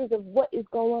mysteries of what is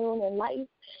going on in life,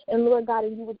 and Lord God,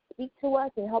 and you would speak to us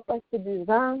and help us to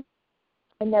discern,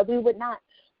 and that we would not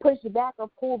push back or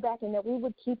pull back, and that we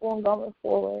would keep on going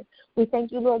forward. We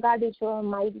thank you, Lord God, that you're a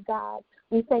mighty God.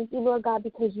 We thank you, Lord God,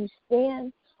 because you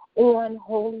stand on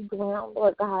holy ground,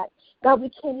 Lord God. God, we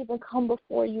can't even come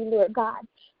before you, Lord God.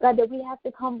 God, that we have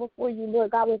to come before you,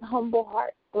 Lord God, with humble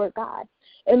hearts, Lord God,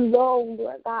 and low,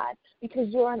 Lord God, because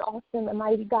you're an awesome and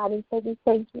mighty God. And so we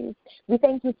thank you. We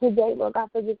thank you today, Lord God,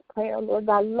 for this prayer, Lord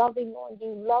God, loving on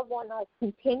you, love on us,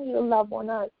 continue to love on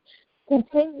us,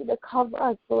 continue to cover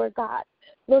us, Lord God.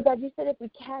 Lord God, you said if we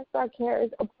cast our cares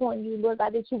upon you, Lord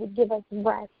God, that you would give us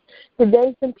rest.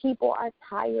 Today, some people are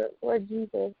tired, Lord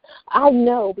Jesus. I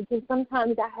know, because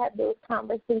sometimes I have those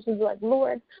conversations like,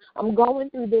 Lord, I'm going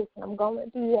through this and I'm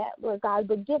going through that, Lord God,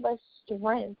 but give us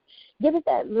strength. Give us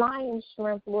that lion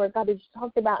strength, Lord God, that you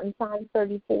talked about in Psalm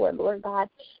 34, Lord God.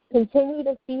 Continue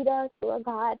to feed us, Lord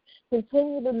God.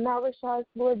 Continue to nourish us,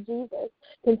 Lord Jesus.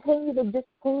 Continue to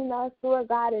discipline us, Lord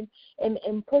God,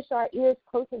 and push our ears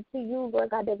closer to you, Lord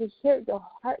God, that we hear your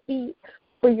heartbeat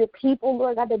for your people,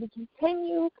 Lord God, that we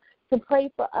continue to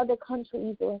pray for other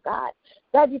countries, Lord God.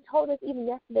 God, you told us even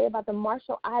yesterday about the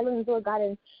Marshall Islands, Lord God,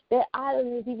 and that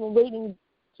island is even waiting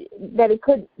that it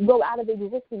could go out of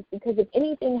existence, because if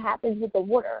anything happens with the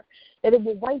water, that it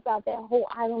will wipe out that whole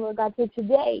island, Lord God. So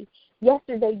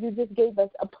yesterday, you just gave us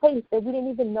a place that we didn't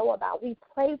even know about. We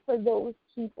pray for those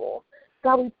people.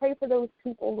 God, we pray for those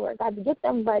people, Lord God, to get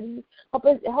them ready.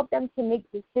 Help them to make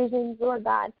decisions, Lord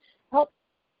God. Help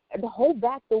to hold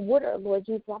back the water, Lord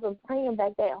Jesus. I've been praying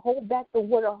back there. Hold back the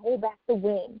water, hold back the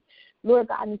wind, Lord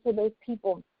God, until those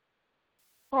people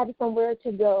have somewhere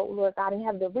to go, Lord God, and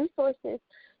have the resources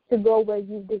to go where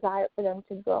you desire for them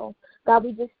to go. God,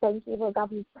 we just thank you, Lord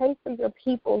God. We pray for your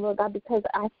people, Lord God, because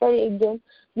I say it again,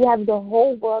 you have the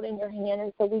whole world in your hand,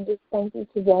 and so we just thank you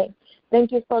today.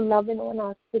 Thank you for loving on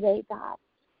us today, God.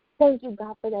 Thank you,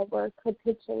 God, for that word,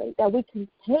 capitulate, that we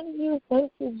continue.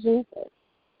 Thank you, Jesus.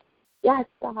 Yes,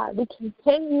 God, we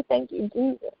continue. Thank you,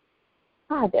 Jesus.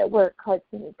 God, that word cuts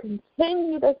me.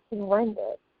 Continue to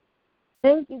surrender.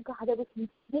 Thank you, God, that we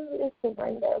continue to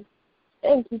surrender.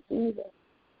 Thank you, Jesus.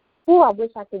 Oh, I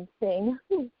wish I could sing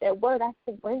that word. I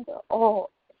surrender all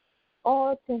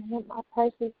to him, my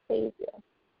precious Savior.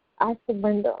 I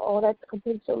surrender all. That's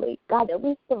capitulate. God, that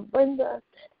we surrender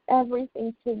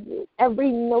everything to you,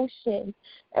 every notion,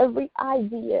 every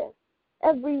idea,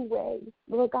 every way.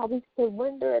 Lord God, we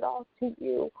surrender it all to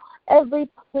you. Every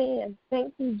plan,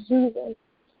 thank you, Jesus.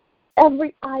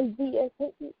 Every idea,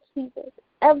 thank you, Jesus.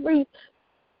 Every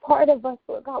part of us,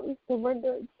 Lord God, we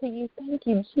surrender it to you. Thank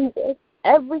you, Jesus.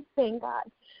 Everything, God.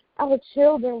 Our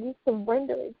children, we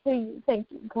surrender it to you. Thank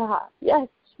you, God. Yes,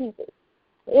 Jesus.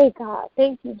 Hey, God.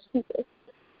 Thank you, Jesus.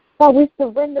 God, we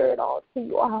surrender it all to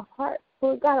you. Our hearts,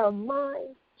 Lord God, our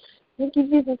minds. Thank you,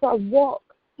 Jesus. Our walk.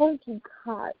 Thank you,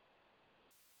 God.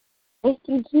 Thank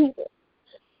you, Jesus.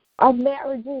 Our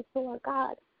marriages, Lord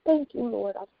God. Thank you,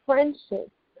 Lord. Our friendships.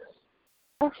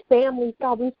 Our families,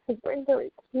 God, we surrender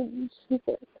it to you,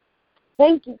 Jesus.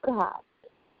 Thank you, God.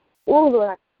 Oh,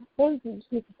 Lord, thank you,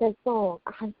 Jesus. That song,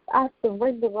 I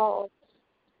surrender all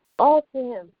to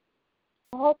him.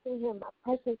 All to him, my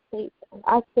precious Savior.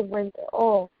 I surrender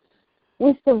all.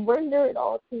 We surrender it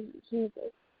all to you,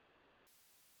 Jesus.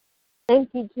 Thank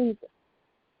you, Jesus.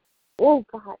 Oh,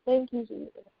 God, thank you,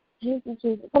 Jesus. Thank you,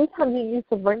 Jesus. Sometimes when you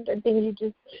surrender things, you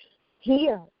just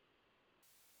hear.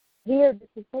 This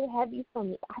is so heavy for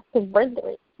me. I surrender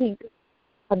it to you.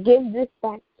 I give this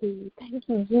back to you. Thank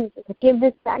you, Jesus. I give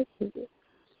this back to you.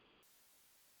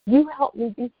 You help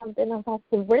me do something else. I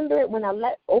surrender it when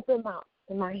I open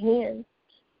my hands.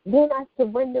 Then I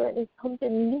surrender it and it's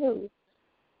something new.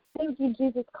 Thank you,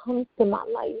 Jesus, comes to my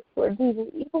life, Lord Jesus.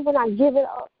 Even when I give it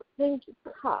up, thank you,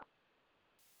 God.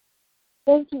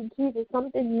 Thank you, Jesus.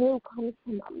 Something new comes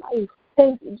to my life.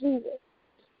 Thank you, Jesus.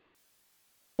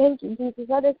 Thank you, Jesus.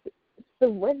 Let us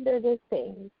surrender this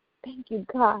thing. Thank you,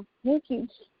 God. Thank you,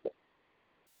 Jesus.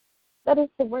 Let us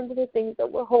surrender the things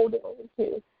that we're holding on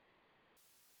to.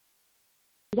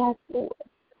 Yes, Lord.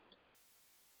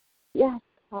 Yes,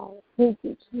 God. Thank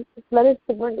you, Jesus. Let us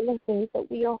surrender the things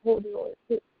that we are holding on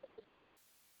to.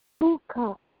 Oh,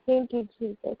 God. Thank you,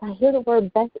 Jesus. I hear the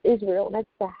word Beth Israel. That's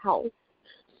the house.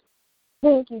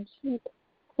 Thank you, Jesus.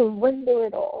 Surrender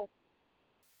it all.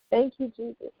 Thank you,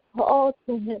 Jesus. All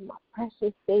to him, my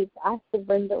precious Savior. I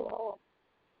surrender all.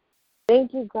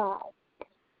 Thank you, God.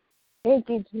 Thank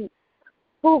you, Jesus.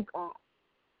 Oh, God.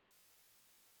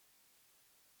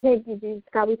 Thank you, Jesus.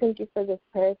 God, we thank you for this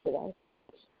prayer today.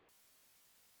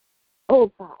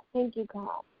 Oh, God. Thank you,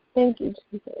 God. Thank you,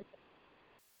 Jesus.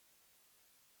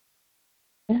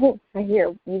 I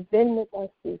hear you've been with us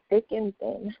through thick and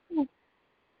thin.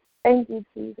 Thank you,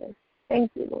 Jesus.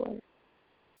 Thank you, Lord.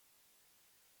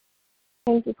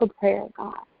 Thank you for prayer,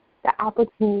 God, the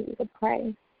opportunity to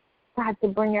pray. God, to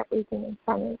bring everything in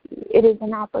front of you. It is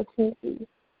an opportunity.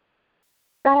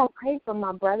 God, I pray for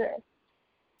my brother.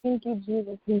 Thank you,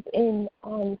 Jesus, who's in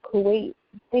Kuwait.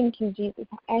 Thank you, Jesus.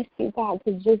 I ask you, God,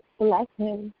 to just bless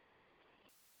him.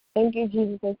 Thank you,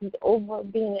 Jesus, as he's over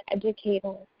being an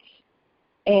educator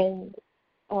and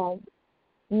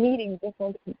meeting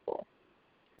different people,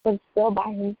 but still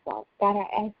by himself. God,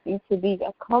 I ask you to be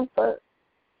a comfort.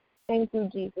 Thank you,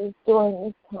 Jesus, during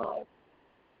this time.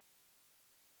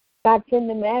 God, send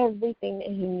him everything that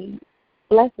he needs.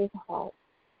 Bless his heart.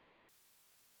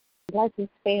 Bless his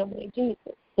family,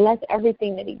 Jesus. Bless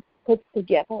everything that he puts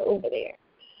together over there.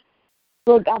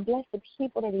 Lord God, bless the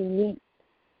people that he meets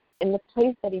in the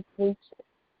place that he preaches.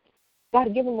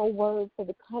 God, give him a word for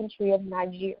the country of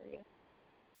Nigeria.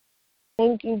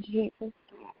 Thank you, Jesus,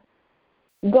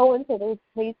 God. Go into those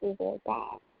places, Lord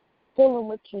God. Fill them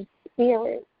with your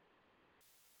spirit.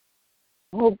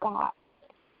 Oh, God.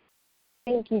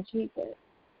 Thank you, Jesus.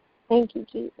 Thank you,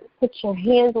 Jesus. Put your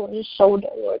hands on his shoulder,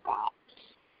 Lord God,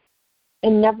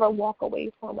 and never walk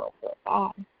away from him, Lord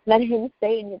God. Let him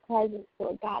stay in your presence,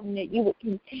 Lord God, and that you would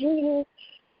continue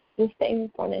to stay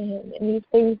in front of him. And these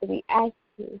things that we ask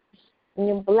you in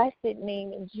your blessed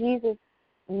name, in Jesus'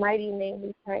 mighty name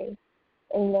we pray.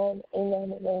 Amen,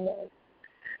 amen, and amen.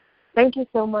 Thank you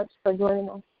so much for joining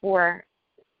us for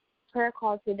prayer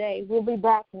call today. We'll be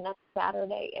back next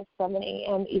Saturday at 7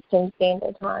 a.m. Eastern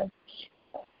Standard Time.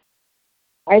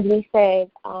 As we said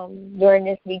during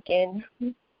this weekend,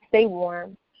 stay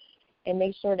warm and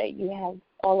make sure that you have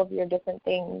all of your different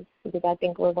things, because I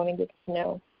think we're going to get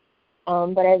snow.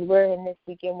 But as we're in this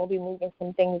weekend, we'll be moving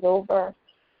some things over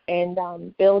and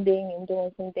building and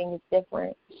doing some things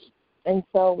different. And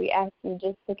so we ask you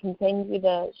just to continue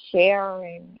to share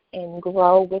and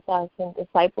grow with us and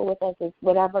disciple with us as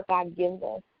whatever God gives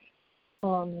us.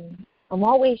 I'm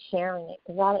always sharing it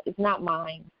because it's not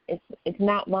mine. It's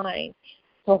not mine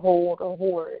to hold or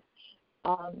hoard.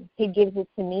 He gives it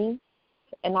to me,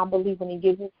 and I believe when he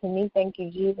gives it to me, thank you,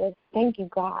 Jesus. Thank you,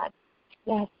 God.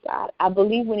 Yes, God. I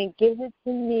believe when he gives it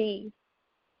to me,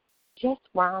 just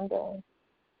Rhonda,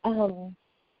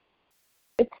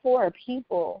 it's for a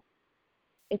people.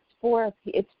 It's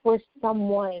for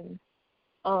someone.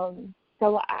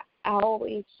 So I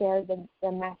always share the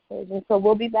message. And so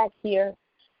we'll be back here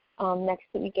next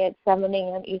week at 7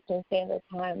 a.m. Eastern Standard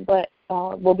Time. But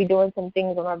we'll be doing some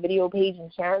things on our video page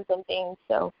and sharing some things.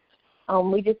 So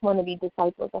we just want to be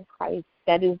disciples of Christ.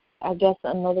 That is, I guess,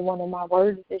 another one of my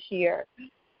words this year.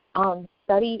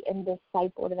 Study and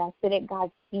disciple. That I sit at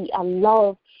God's feet. I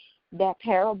love that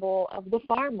parable of the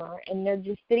farmer, and they're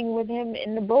just sitting with him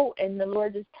in the boat, and the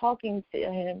Lord is talking to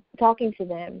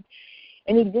them,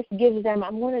 and he just gives them,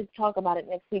 I'm going to talk about it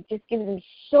next week, just gives them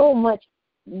so much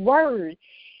word.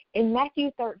 In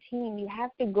Matthew 13, you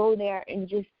have to go there and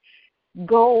just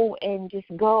go and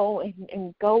go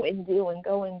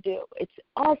and do. It's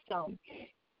awesome.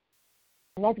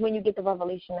 And that's when you get the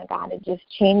revelation of God. It just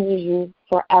changes you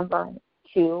forever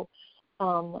to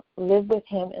live with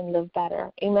him and live better.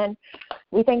 Amen.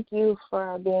 We thank you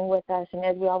for being with us. And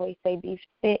as we always say, be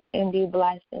fit and be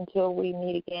blessed until we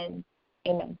meet again.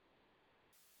 Amen.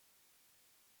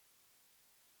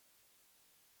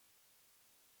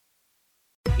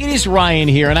 It is Ryan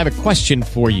here, and I have a question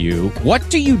for you. What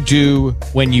do you do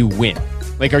when you win?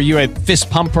 Like, are you a fist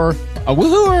pumper, a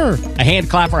woohooer, a hand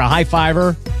clapper, a high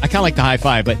fiver? I kind of like the high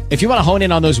five, but if you want to hone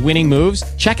in on those winning moves,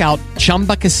 check out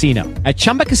Chumba Casino. At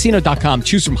ChumbaCasino.com,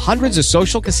 choose from hundreds of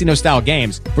social casino-style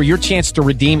games for your chance to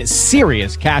redeem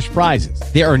serious cash prizes.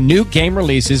 There are new game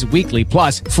releases weekly,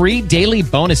 plus free daily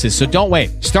bonuses. So don't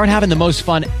wait. Start having the most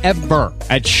fun ever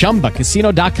at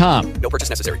ChumbaCasino.com. No purchase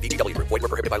necessary. VGW Group. Void where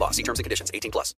prohibited by law. See terms and conditions. 18+.